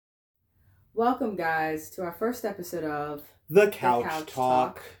Welcome, guys, to our first episode of The Couch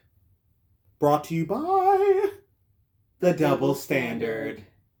Talk. Brought to you by The Double Standard.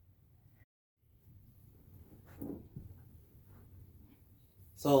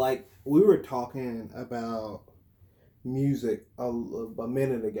 So, we were talking about music a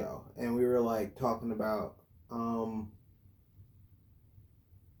minute ago, and we were, talking about,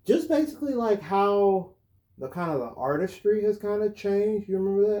 just basically, how the kind of the artistry has kind of changed. You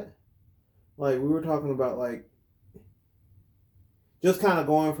remember that? We were talking about, just kind of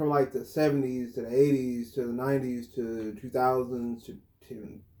going from, the 70s to the 80s to the 90s to 2000s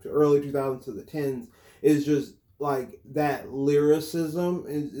to early 2000s to the 10s. Is just, that lyricism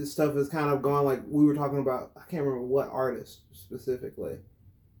and stuff is kind of gone. We were talking about, I can't remember what artist specifically.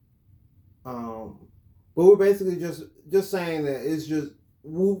 But we're basically just saying that it's just,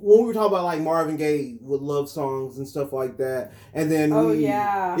 when we were talking about Marvin Gaye with love songs and stuff like that, and then we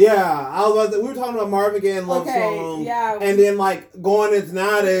were talking about Marvin Gaye and love songs, and then going into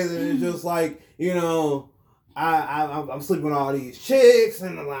nowadays, and it's just I'm sleeping with all these chicks,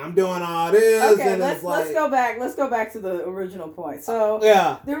 and I'm doing all this. Okay, and let's go back. Let's go back to the original point. So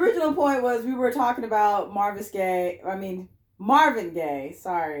the original point was we were talking about Marvin Gaye.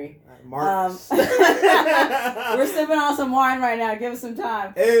 Sorry. We're sipping on some wine right now. Give us some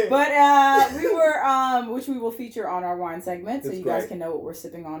time. Hey. But we were, which we will feature on our wine segment, so That's you great. guys can know what we're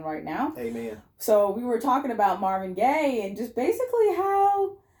sipping on right now. Amen. So we were talking about Marvin Gaye and just basically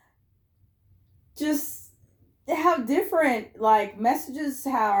how different messages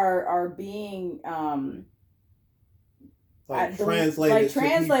are being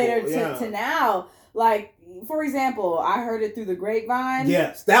translated to now. For example, I heard it through the grapevine.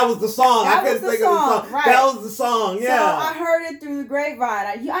 Yes, that was the song. I couldn't think of the song. Right. That was the song, yeah. So I heard it through the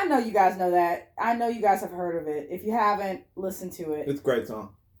grapevine. I know you guys know that. I know you guys have heard of it. If you haven't, listen to it. It's a great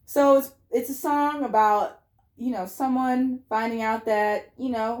song. So it's a song about, someone finding out that,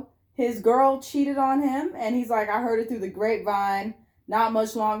 his girl cheated on him. And he's like, I heard it through the grapevine. Not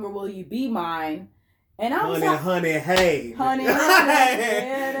much longer will you be mine. And I was honey, hey. Honey,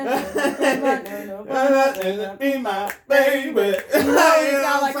 be my baby. It's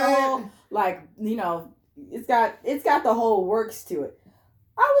got a whole, it's got the whole works to it.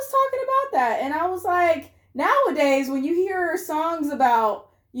 I was talking about that, and I was like, nowadays when you hear songs about,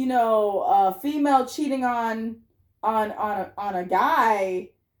 a female cheating on a guy,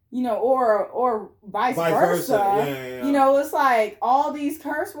 or vice versa. Yeah. It's all these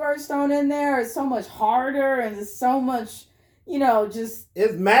curse words thrown in there. It's so much harder, and it's so much, just...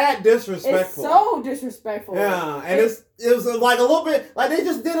 It's mad disrespectful. It's so disrespectful. Yeah, and it was a little bit, they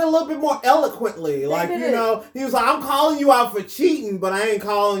just did it a little bit more eloquently. He was like, I'm calling you out for cheating, but I ain't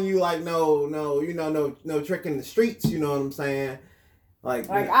calling you no trick in the streets, you know what I'm saying?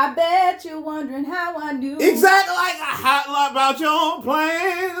 I bet you're wondering how I do. Exactly, how about your own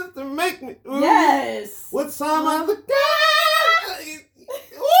plans to make me. Yes. With some other guy.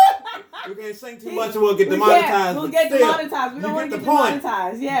 We can't sing too much and we'll get demonetized. We'll get demonetized. We don't want to get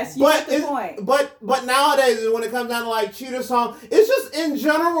demonetized. Yes, you get the point. But nowadays, when it comes down to cheater song, it's just in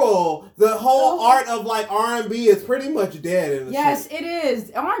general, the whole art of R&B is pretty much dead. Yes, it is.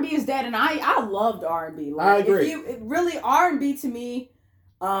 R&B is dead, and I loved R&B. I agree. Really, R&B to me,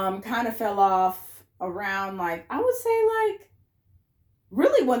 kind of fell off around I would say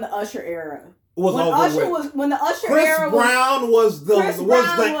really when the Usher era. When the Usher era Chris Brown was the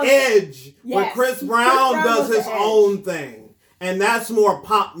edge. Yes, when Chris Brown does his own thing. And that's more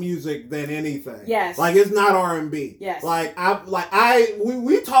pop music than anything. Yes. It's not R&B. Yes.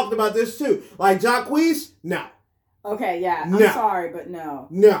 We talked about this too. Jacquees, no. Okay, yeah. No. I'm sorry, but no.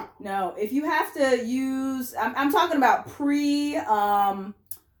 No. No. If you have to use I'm talking about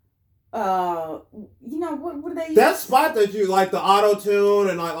what do they use? That spot that you the auto-tune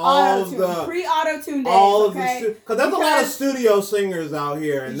and all of the pre-auto-tune days, all of the because there's a lot of studio singers out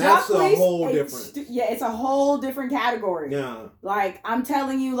here, and that's a whole different. It's a whole different category. Yeah. I'm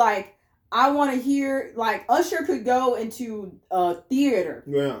telling you, I want to hear Usher could go into a theater.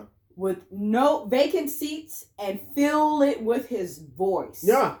 Yeah. With no vacant seats and fill it with his voice.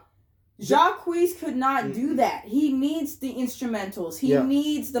 Yeah. Jacquees could not do that. He needs the instrumentals. He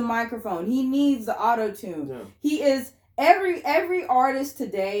needs the microphone. He needs the auto-tune. Yeah. He is every artist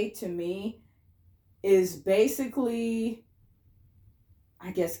today to me is basically, I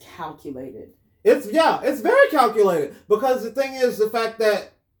guess, calculated. It's very calculated because the thing is the fact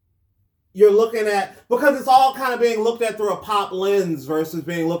that you're looking at, because it's all kind of being looked at through a pop lens versus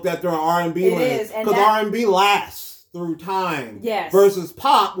being looked at through an R&B lens. Because R&B lasts through time. Yes. Versus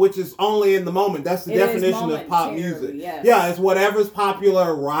pop, which is only in the moment. That's the definition of pop music. Yes. Yeah, it's whatever's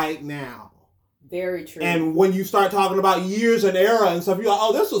popular right now. Very true. And when you start talking about years and era and stuff, you're like,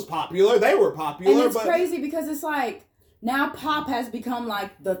 oh, this was popular. They were popular. And it's crazy because it's like, now pop has become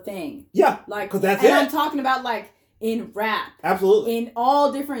like the thing. Yeah. Like, because that's and it. I'm talking about like in rap. Absolutely. In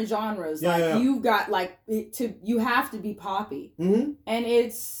all different genres. Yeah, like you've got like, you have to be poppy. Mm-hmm. And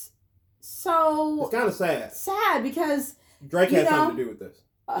it's so... It's kind of sad. Sad because... Drake has something to do with this.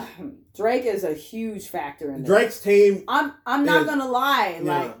 Drake is a huge factor in this. Drake's team... I'm not gonna lie.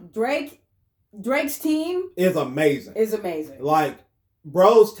 Yeah. Like, Drake's team... is amazing. Is amazing. Like...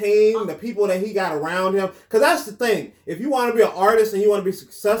 Bro's team, the people that he got around him. Because that's the thing. If you want to be an artist and you want to be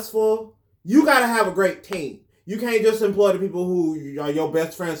successful, you got to have a great team. You can't just employ the people who are your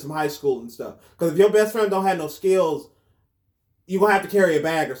best friends from high school and stuff. Because if your best friend don't have no skills, you're going to have to carry a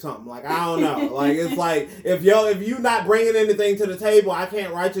bag or something. Like, I don't know. Like, it's like, if you not bringing anything to the table, I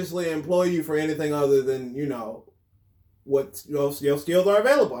can't righteously employ you for anything other than, you know, what your skills are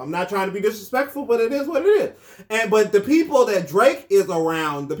available. I'm not trying to be disrespectful, but it is what it is. But the people that Drake is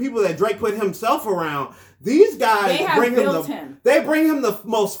around, the people that Drake put himself around, these guys bring him the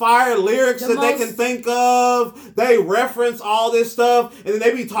most fire lyrics that they can think of. They reference all this stuff, and then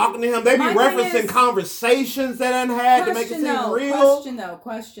they be talking to him. They be referencing conversations that done had to make it seem real.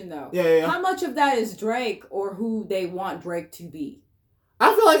 Question though. Yeah. How much of that is Drake or who they want Drake to be?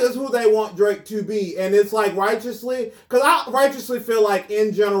 I feel like it's who they want Drake to be, and it's like righteously, because I righteously feel like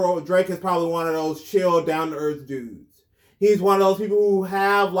in general Drake is probably one of those chill, down to earth dudes. He's one of those people who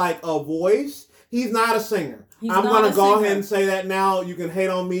have like a voice. He's not a singer. I'm going to go ahead and say that now. You can hate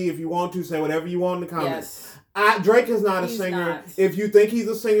on me if you want to. Say whatever you want in the comments. Yes. Drake is not a singer. Not. If you think he's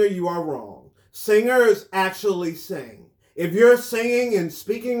a singer, you are wrong. Singers actually sing. If you're singing in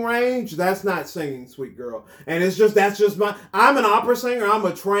speaking range, that's not singing, sweet girl. And I'm an opera singer. I'm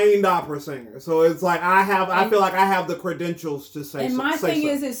a trained opera singer. So it's like I feel like I have the credentials to say. And my thing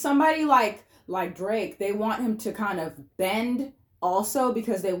is somebody like Drake, they want him to kind of bend also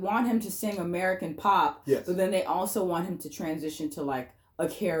because they want him to sing American pop. Yes. But then they also want him to transition to like a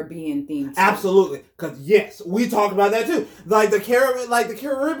Caribbean theme too. Absolutely. Because yes, we talked about that too. Like the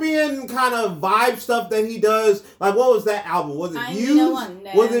Caribbean kind of vibe stuff that he does. Like, what was that album? Was it Views?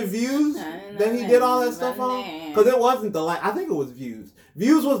 Was it Views that he did all that stuff on? Because it wasn't I think it was Views.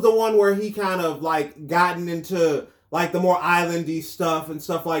 Views was the one where he kind of like gotten into like the more islandy stuff and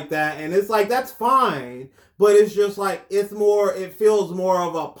stuff like that. And it's like, that's fine. But it's just like, it feels more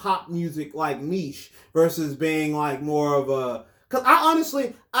of a pop music like niche versus being like more of a... Because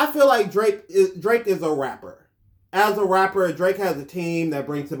I feel like Drake is a rapper. As a rapper, Drake has a team that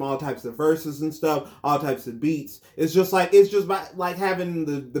brings him all types of verses and stuff, all types of beats. It's just like having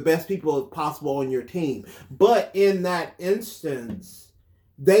the best people possible on your team. But in that instance,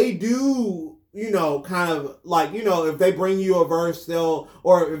 they do, kind of like, if they bring you a verse,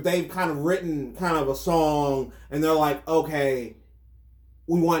 or if they've kind of written kind of a song and they're like, okay,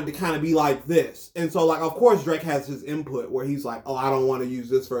 we want it to kind of be like this. And so, like, of course, Drake has his input where he's like, oh, I don't want to use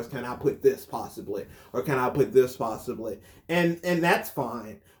this verse. Can I put this possibly? Or can I put this possibly? And that's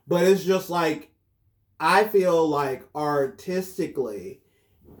fine. But it's just like, I feel like artistically,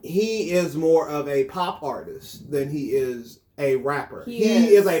 he is more of a pop artist than he is a rapper. He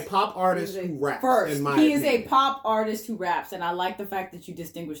is a pop artist who raps. He is a pop artist who raps, and I like the fact that you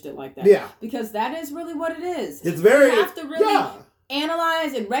distinguished it like that. Yeah. Because that is really what it is. It's very... You have to really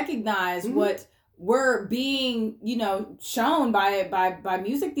analyze and recognize what we're being, shown by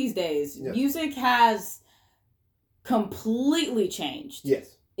music these days. Yes. Music has completely changed.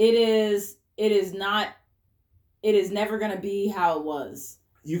 Yes. It is never going to be how it was.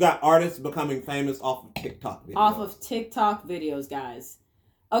 You got artists becoming famous off of TikTok videos. Off of TikTok videos, guys.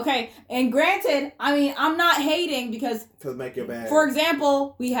 Okay, and granted, I mean, I'm not hating because... To make your bag. For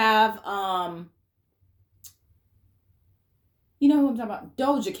example, we have, you know who I'm talking about?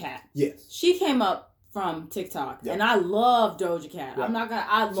 Doja Cat. Yes. She came up from TikTok, and I love Doja Cat. Yep.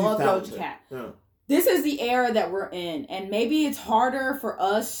 I love Doja Cat. Yeah. This is the era that we're in, and maybe it's harder for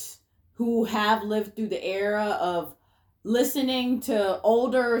us who have lived through the era of listening to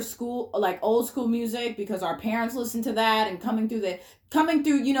old school music because our parents listened to that and coming through the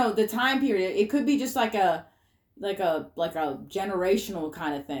time period. It could be just like a generational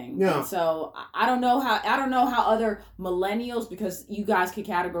kind of thing. Yeah. And so I don't know how other millennials, because you guys could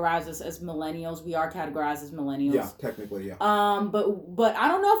categorize us as millennials. We are categorized as millennials. Yeah, technically, yeah. But I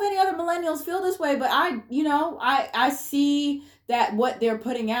don't know if any other millennials feel this way, but I see that what they're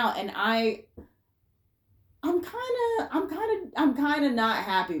putting out, and I'm kind of not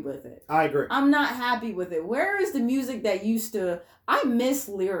happy with it. I agree. I'm not happy with it. Where is the music that used to... I miss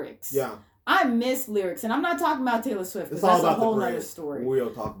lyrics. Yeah. I miss lyrics. And I'm not talking about Taylor Swift, because that's a whole nother story.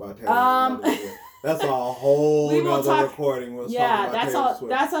 We'll talk about Taylor. That's a whole We will other talk- recording. We'll Yeah, talk about that's Taylor all.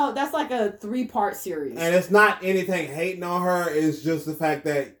 Swift. That's like a 3-part series. And it's not anything hating on her. It's just the fact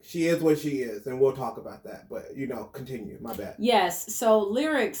that she is what she is, and we'll talk about that. But continue. My bad. Yes. So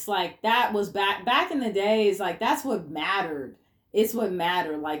lyrics like that was back in the days. Like that's what mattered. It's what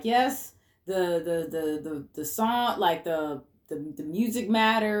mattered. Like yes, the song, like the music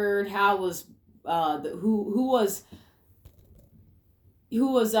mattered. How was who was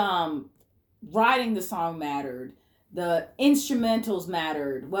writing the song mattered. The instrumentals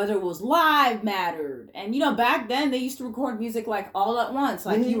mattered. Whether it was live mattered. And back then they used to record music like all at once.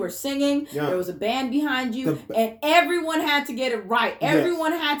 Like you were singing, there was a band behind you, and everyone had to get it right.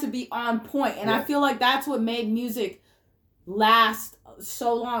 Everyone had to be on point. And I feel like that's what made music last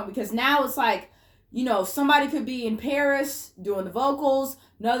so long, because now it's like, somebody could be in Paris doing the vocals,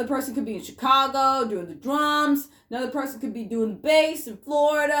 another person could be in Chicago doing the drums, another person could be doing the bass in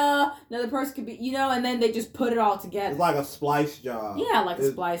Florida, another person could be, and then they just put it all together. It's like a splice job. Yeah, like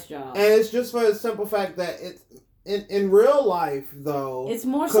a splice job. And it's just for the simple fact that it's in real life, though. It's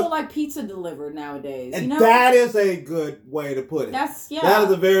more so like pizza delivered nowadays. And that is a good way to put it. That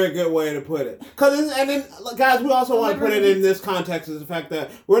is a very good way to put it. And then, guys, we also want to put it in this context, is the fact that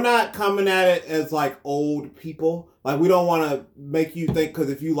we're not coming at it as like old people. Like, we don't want to make you think,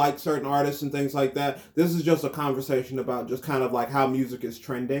 because if you like certain artists and things like that, this is just a conversation about just kind of like how music is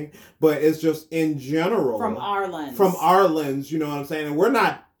trending. But it's just in general. From our lens. You know what I'm saying? And we're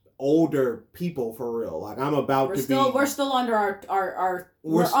not older people for real. Like, I'm about we're still under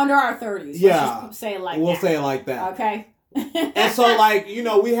we're under our 30s. Yeah. Let's just say it like we'll that. say it like that. Okay. And so, like,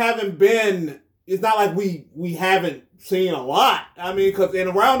 we haven't been, it's not like we haven't seen a lot. I mean, because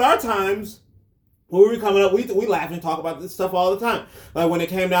around our times, when we were coming up, we laugh and talk about this stuff all the time. Like, when it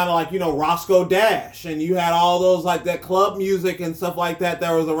came down to, like, Roscoe Dash, and you had all those, like, that club music and stuff like that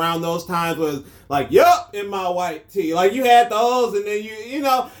was around those times, was like, yup, in my white tee. Like, you had those, and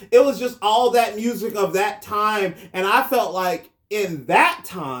then it was just all that music of that time. And I felt like in that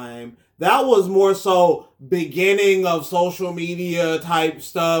time, that was more so beginning of social media type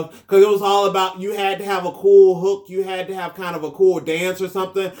stuff, because it was all about, you had to have a cool hook, you had to have kind of a cool dance or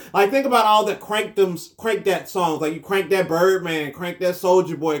something. Like, think about all the crank that songs, like you crank that Birdman, crank that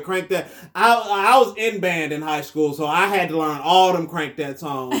Soulja Boy, crank that. I was in band in high school, so I had to learn all them crank that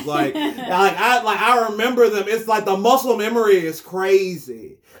songs. Like, I remember them. It's like the muscle memory is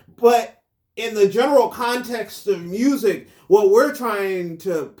crazy, but in the general context of music, what we're trying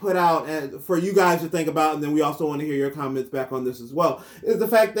to put out for you guys to think about, and then we also want to hear your comments back on this as well, is the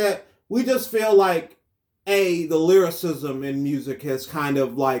fact that we just feel like, the lyricism in music has kind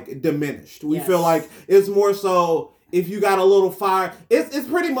of like diminished. We feel like it's more so, if you got a little fire, it's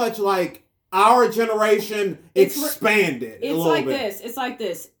pretty much like our generation expanded a little bit. It's like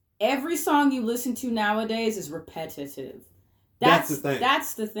this. Every song you listen to nowadays is repetitive. That's the thing.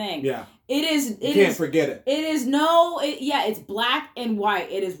 That's the thing. Yeah. It is. You can't forget it. It is it's black and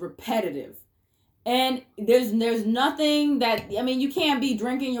white. It is repetitive. And there's nothing that, I mean, you can't be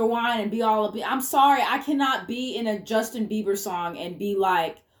drinking your wine and be all up. I'm sorry, I cannot be in a Justin Bieber song and be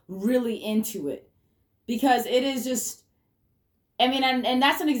like really into it. Because it is just, I mean, and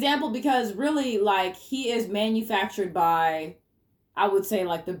that's an example, because really, like, he is manufactured by, I would say,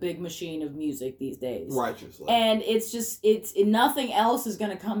 like, the big machine of music these days. Righteously. And it's nothing else is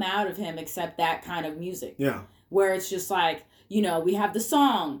going to come out of him except that kind of music. Yeah. Where it's just like, we have the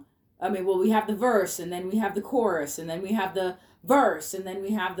song. I mean, well, we have the verse, and then we have the chorus, and then we have the verse, and then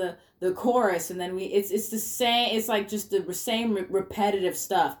we have the chorus, and then it's the same, it's like just the same repetitive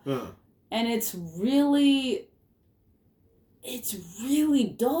stuff. Yeah. And it's really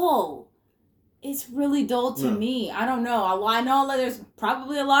dull. It's really dull to me. I don't know. I know that there's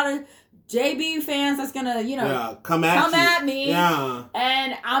probably a lot of JB fans that's gonna, come at me. Yeah.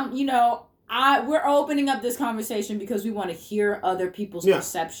 And we're opening up this conversation because we want to hear other people's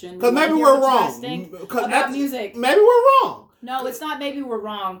perception. Because maybe we're wrong. About music. Maybe we're wrong. No, it's not maybe we're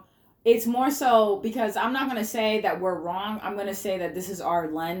wrong. It's more so because I'm not going to say that we're wrong. I'm going to say that this is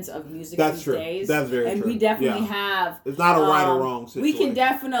our lens of music these days. That's very true. And we definitely have... It's not a right or wrong situation. We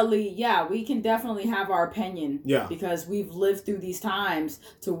can definitely have our opinion. Yeah. Because we've lived through these times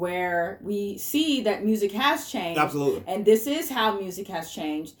to where we see that music has changed. Absolutely. And this is how music has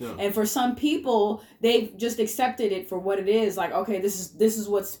changed. Yeah. And for some people, they've just accepted it for what it is. Like, okay, this is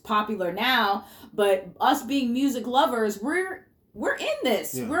what's popular now. But us being music lovers, we're in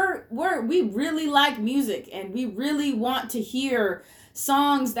this. Yeah. We really like music, and we really want to hear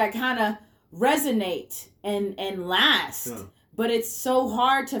songs that kind of resonate and last. Yeah. but it's so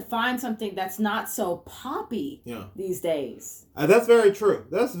hard to find something that's not so poppy these days. That's very true.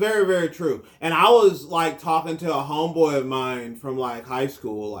 That's very, very true. And I was like talking to a homeboy of mine from like high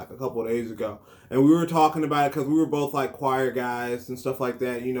school like a couple of days ago. And we were talking about it because we were both like choir guys and stuff like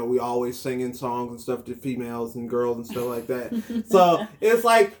that. You know, we always singing songs and stuff to females and girls and stuff like that. So it's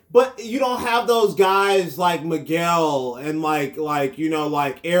like, but you don't have those guys like Miguel and like you know,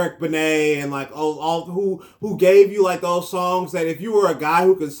 like Eric Benet and like all who gave you like those songs that if you were a guy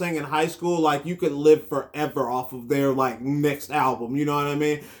who could sing in high school, like you could live forever off of their like next album. You know what I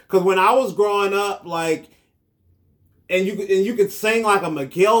mean? Because when I was growing up, like. And you could sing like a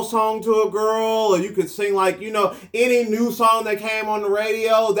Miguel song to a girl, or you could sing like, you know, any new song that came on the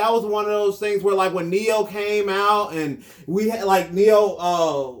radio. That was one of those things where like when Neo came out and we had like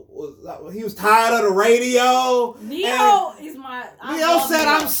Neo, he was tired of the radio. Neo is my. Neo said,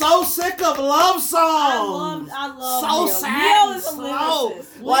 "I'm so sick of love songs." I love so Neo. sad. Neo is a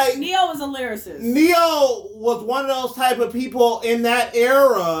lyricist. Like Neo is a lyricist. Neo was one of those type of people in that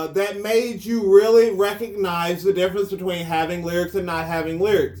era that made you really recognize the difference between having lyrics and not having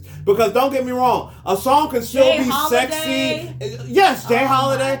lyrics. Because don't get me wrong, a song can still be sexy. Yes, Jay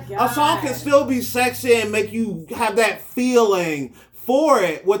Holiday. A song can still be sexy and make you have that feeling for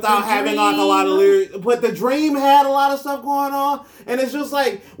it without having like a lot of lyrics. But The Dream had a lot of stuff going on, and it's just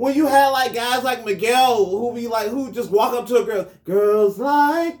like when you had like guys like Miguel who just walk up to a girl, girls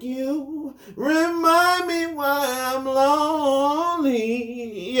like you remind me why I'm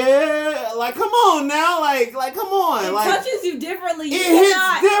lonely. Yeah, like come on now, like come on. It like touches you differently. It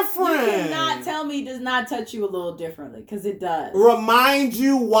hits different. You cannot tell me it does not touch you a little differently, because it does. Remind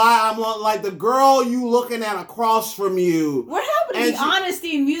you why I'm like the girl you looking at across from you. What happened to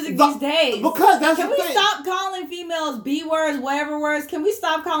honesty in music these days? Because that's Can the we thing. stop calling females B words, whatever words? Can we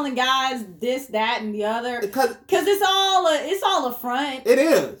stop calling guys this, that, and the other? Because it's all a front. It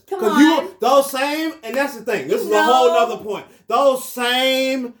is. Come on. Those same, and that's the thing. This is a whole nother point. Those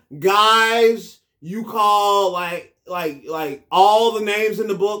same guys you call like all the names in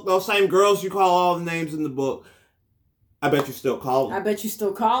the book. Those same girls you call all the names in the book. I bet you still call them. I bet you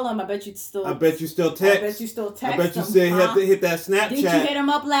still call them. I bet you still text. I bet you still still hit that Snapchat. Did you hit him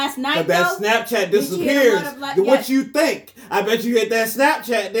up last night, that Snapchat disappears. What you think? I bet you hit that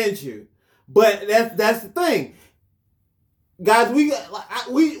Snapchat, didn't you? But that's the thing. Guys, we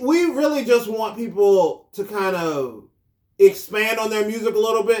really just want people to kind of expand on their music a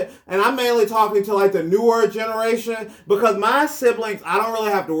little bit. And I'm mainly talking to like the newer generation, because my siblings, I don't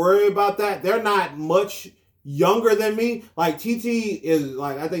really have to worry about that. They're not much younger than me. Like TT is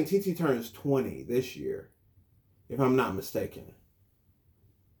like, I think TT turns 20 this year, if I'm not mistaken.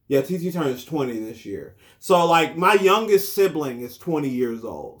 Yeah, TT turns 20 this year. So like my youngest sibling is 20 years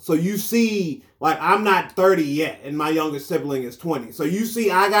old. So you see, like I'm not 30 yet, and my youngest sibling is 20. So you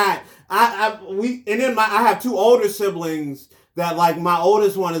see, I have two older siblings that like my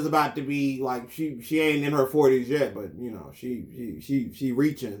oldest one is about to be like she ain't in her 40s yet, but you know she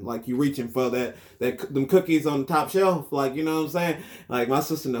reaching, like you reaching for them cookies on the top shelf, like you know what I'm saying. Like my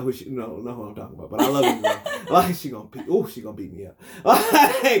sister know who who I'm talking about, but I love you, bro. Like she gonna beat me up.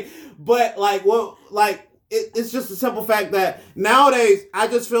 But like what like. It's just a simple fact that nowadays I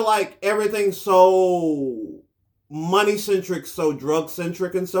just feel like everything's so money-centric, so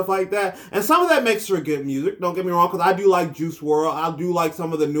drug-centric and stuff like that. And some of that makes for good music, don't get me wrong, because I do like Juice WRLD. I do like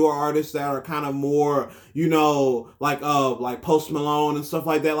some of the newer artists that are kind of more, you know, like Post Malone and stuff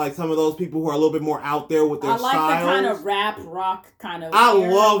like that. Like some of those people who are a little bit more out there with their styles. I like the kind of rap, rock kind of I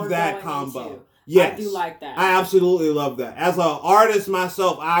love that combo. Into. Yes, I do like that. I absolutely love that. As an artist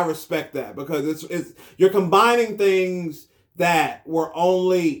myself, I respect that, because it's you're combining things that were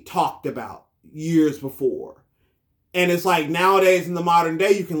only talked about years before, and it's like nowadays in the modern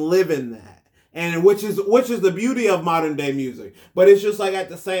day you can live in that, and which is the beauty of modern day music. But it's just like at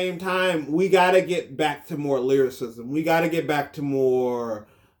the same time we gotta get back to more lyricism. We gotta get back to more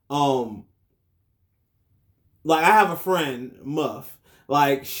like I have a friend, Muff.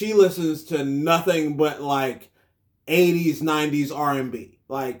 Like, she listens to nothing but, like, 80s, 90s R&B.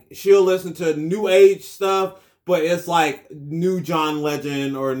 Like, she'll listen to new age stuff, but it's, like, new John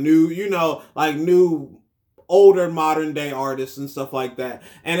Legend or new, you know, like, new, older modern day artists and stuff like that.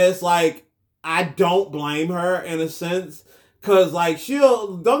 And it's, like, I don't blame her in a sense, because, like,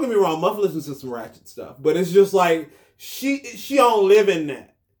 don't get me wrong, Muff listens to some ratchet stuff, but it's just, like, she don't live in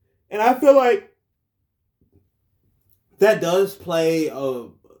that. And I feel like that does play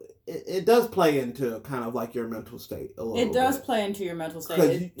it does play into kind of like your mental state a little bit. It does play into your mental state.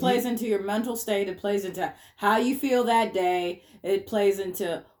 It plays into your mental state. It plays into how you feel that day. It plays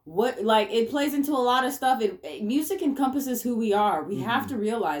into what, like, it plays into a lot of stuff. Music encompasses who we are. We have to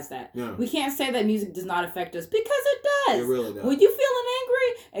realize that. Yeah. We can't say that music does not affect us, because it does. It really does. When you feeling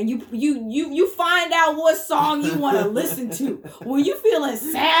angry and you find out what song you want to listen to. When you feeling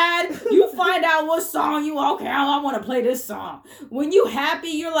sad, you find out what song I want to play this song. When you happy,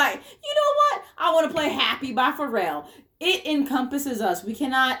 you're like, you know what? I want to play Happy by Pharrell. It encompasses us. We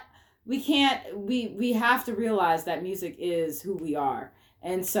have to realize that music is who we are.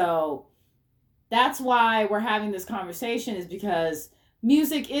 And so that's why we're having this conversation, is because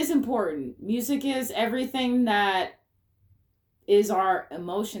music is important. Music is everything that is our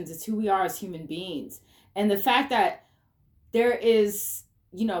emotions. It's who we are as human beings. And the fact that there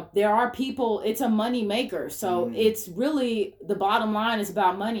are people, it's a money maker. So it's really, the bottom line is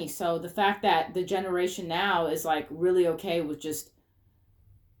about money. So the fact that the generation now is like really okay with just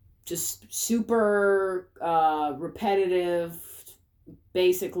super repetitive,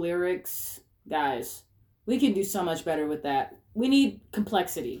 basic lyrics, guys, we can do so much better with that. We need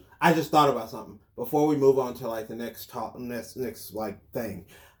complexity. I just thought about something before we move on to like the next like thing,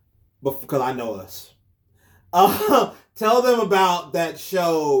 because I know us. Tell them about that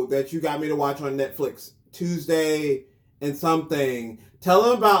show that you got me to watch on Netflix, Tuesday and something. Tell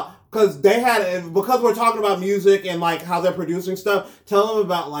them about, because we're talking about music and like how they're producing stuff. Tell them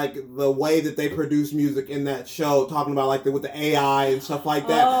about like the way that they produce music in that show, talking about like with the AI and stuff like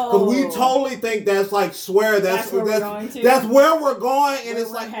that. Because we totally think that's like that's where we're going, and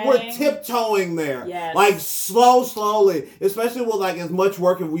it's like we're tiptoeing there, like slowly. Especially with like as much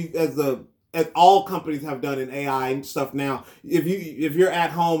work as all companies have done in AI and stuff now. If you're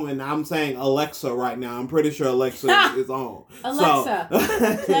at home, and I'm saying Alexa right now, I'm pretty sure Alexa is on. Alexa,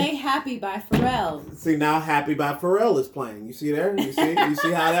 play Happy by Pharrell. See, now Happy by Pharrell is playing. You see there? You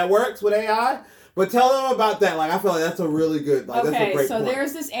see how that works with AI? But tell them about that. Like, I feel like that's a really good, that's a great point.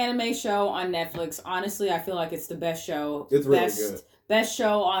 There's this anime show on Netflix. Honestly, I feel like it's the best show. It's really good. Best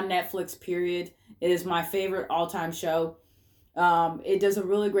show on Netflix, period. It is my favorite all-time show. It does a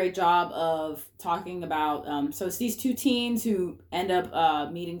really great job of talking about, so it's these two teens who end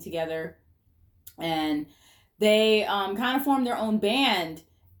up meeting together, and they kind of form their own band,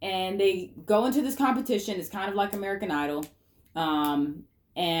 and they go into this competition. It's kind of like American Idol,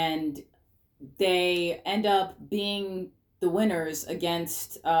 and they end up being the winners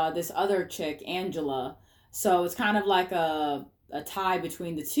against this other chick, Angela. So it's kind of like a tie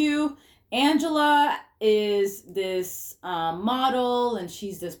between the two. Angela is this model, and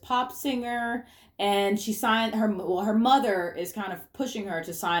she's this pop singer, and she signed her mother is kind of pushing her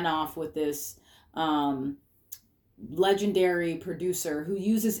to sign off with this legendary producer who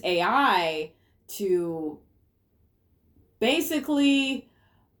uses AI to basically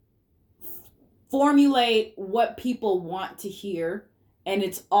formulate what people want to hear, and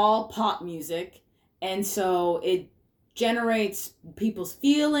it's all pop music, and so it generates people's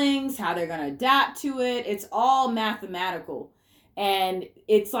feelings, how they're going to adapt to it. It's all mathematical. And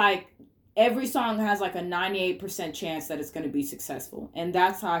it's like every song has like a 98% chance that it's going to be successful. And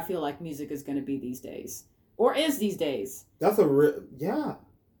that's how I feel like music is going to be these days. Or is these days. That's yeah.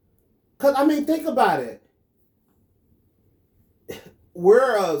 Because, I mean, think about it.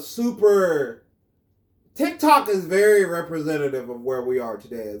 TikTok is very representative of where we are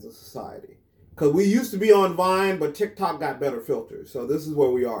today as a society. Because we used to be on Vine, but TikTok got better filters. So this is where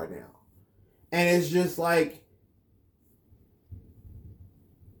we are now. And it's just like,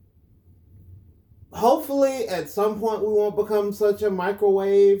 hopefully at some point we won't become such a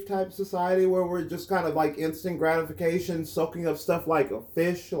microwave type society where we're just kind of like instant gratification, soaking up stuff like a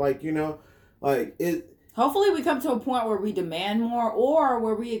fish, like, like it. Hopefully we come to a point where we demand more, or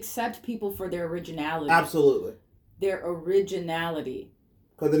where we accept people for their originality. Absolutely. Their originality.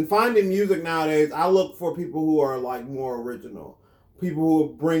 Because in finding music nowadays, I look for people who are like more original. People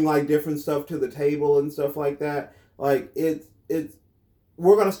who bring like different stuff to the table and stuff like that. Like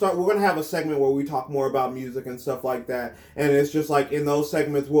we're gonna have a segment where we talk more about music and stuff like that. And it's just like in those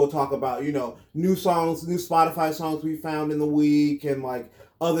segments we'll talk about, new songs, new Spotify songs we found in the week, and like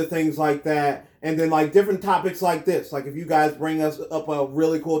other things like that. And then like different topics like this. Like if you guys bring us up a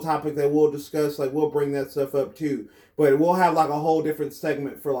really cool topic that we'll discuss, like we'll bring that stuff up too. But we'll have like a whole different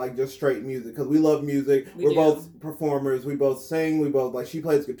segment for like just straight music, because we love music. We're both performers. We both sing. We both like, she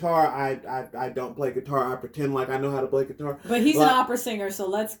plays guitar. I don't play guitar. I pretend like I know how to play guitar. But he's an opera singer, so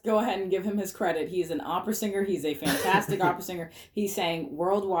let's go ahead and give him his credit. He's an opera singer. He's a fantastic opera singer. He sang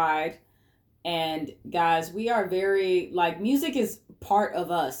worldwide. And guys, we are very, like, music is part of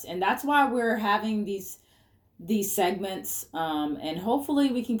us, and that's why we're having these segments, and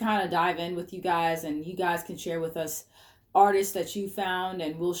hopefully we can kind of dive in with you guys, and you guys can share with us artists that you found,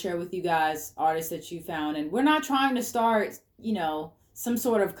 and we'll share with you guys artists that you found. And we're not trying to start, some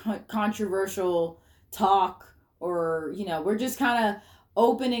sort of controversial talk, or, we're just kind of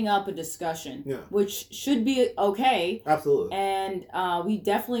opening up a discussion, which should be okay. Absolutely. And we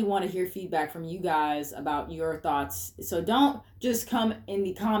definitely want to hear feedback from you guys about your thoughts. So don't just come in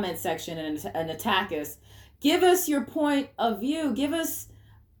the comment section and attack us. Give us your point of view. Give us,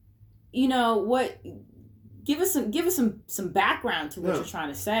 give us some background to what you're trying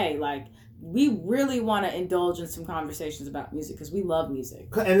to say. Like, we really want to indulge in some conversations about music because we love music.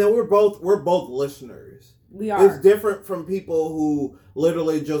 And then we're both listeners. We are. It's different from people who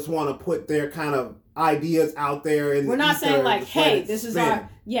literally just want to put their kind of ideas out there. And we're not saying like, hey, this is our,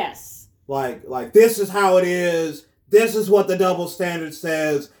 yes. Like this is how it is. This is what the double standard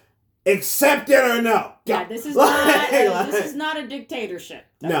says. Accept it or no. Yeah, this is not a dictatorship.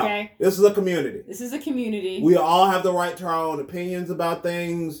 Okay? No, this is a community. This is a community. We all have the right to our own opinions about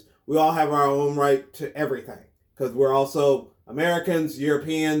things. We all have our own right to everything. Because we're also Americans,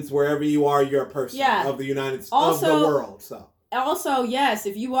 Europeans, wherever you are, you're a person of the United States, of the world. So. Also, yes,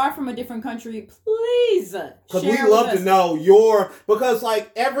 if you are from a different country, please share because we love to know because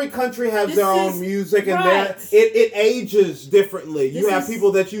like every country has their own music and it ages differently. You have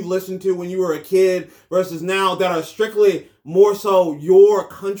people that you listened to when you were a kid versus now that are strictly more so your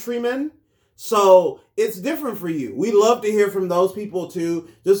countrymen. So it's different for you. We love to hear from those people too,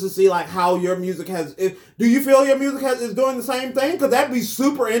 just to see like how your music do you feel your music is doing the same thing? Because that'd be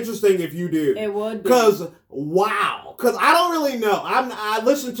super interesting if you do. It would be. Because I don't really know. I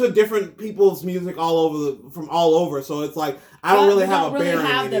listen to different people's music from all over, so it's like I don't really have a bearing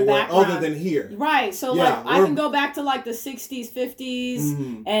anywhere other than here. Right. So like I can go back to like the 60s,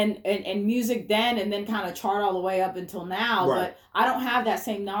 50s and music then, and then kind of chart all the way up until now. Right. But I don't have that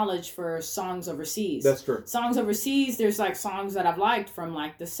same knowledge for songs overseas. That's true. Songs overseas, there's like songs that I've liked from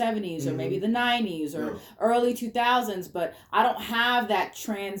like the 70s or maybe the 90s or early 2000s, but I don't have that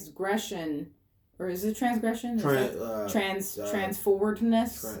transgression. Or is it transgression?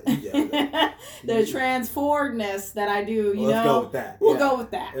 Transforwardness? The transforwardness that I do, Let's go with that. We'll go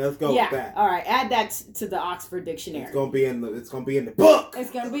with that. Let's go with that. All right, add that to the Oxford Dictionary. It's gonna be in the book. It's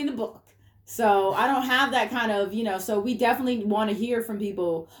gonna be in the book. So I don't have that kind of, so we definitely want to hear from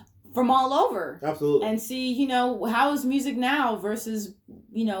people from all over. Absolutely. And see, how is music now versus,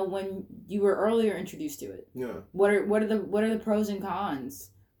 when you were earlier introduced to it. Yeah. What are the pros and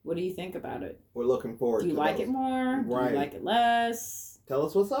cons? What do you think about it? We're looking forward to it. Do you like it more? Right. Do you like it less? Tell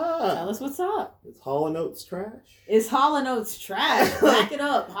us what's up. Is Hall & Oates trash? Is Hall & Oates trash? Back it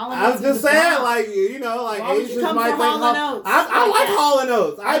up. Hall & Oates. I was just saying, like, Asians might think I like Hall &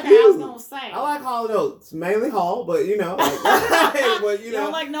 Oates. I do. I was gonna say. I like Hall & Oates. Mainly Hall, but you don't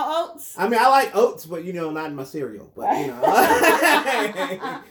like no oats? I mean, I like oats, but not in my cereal. But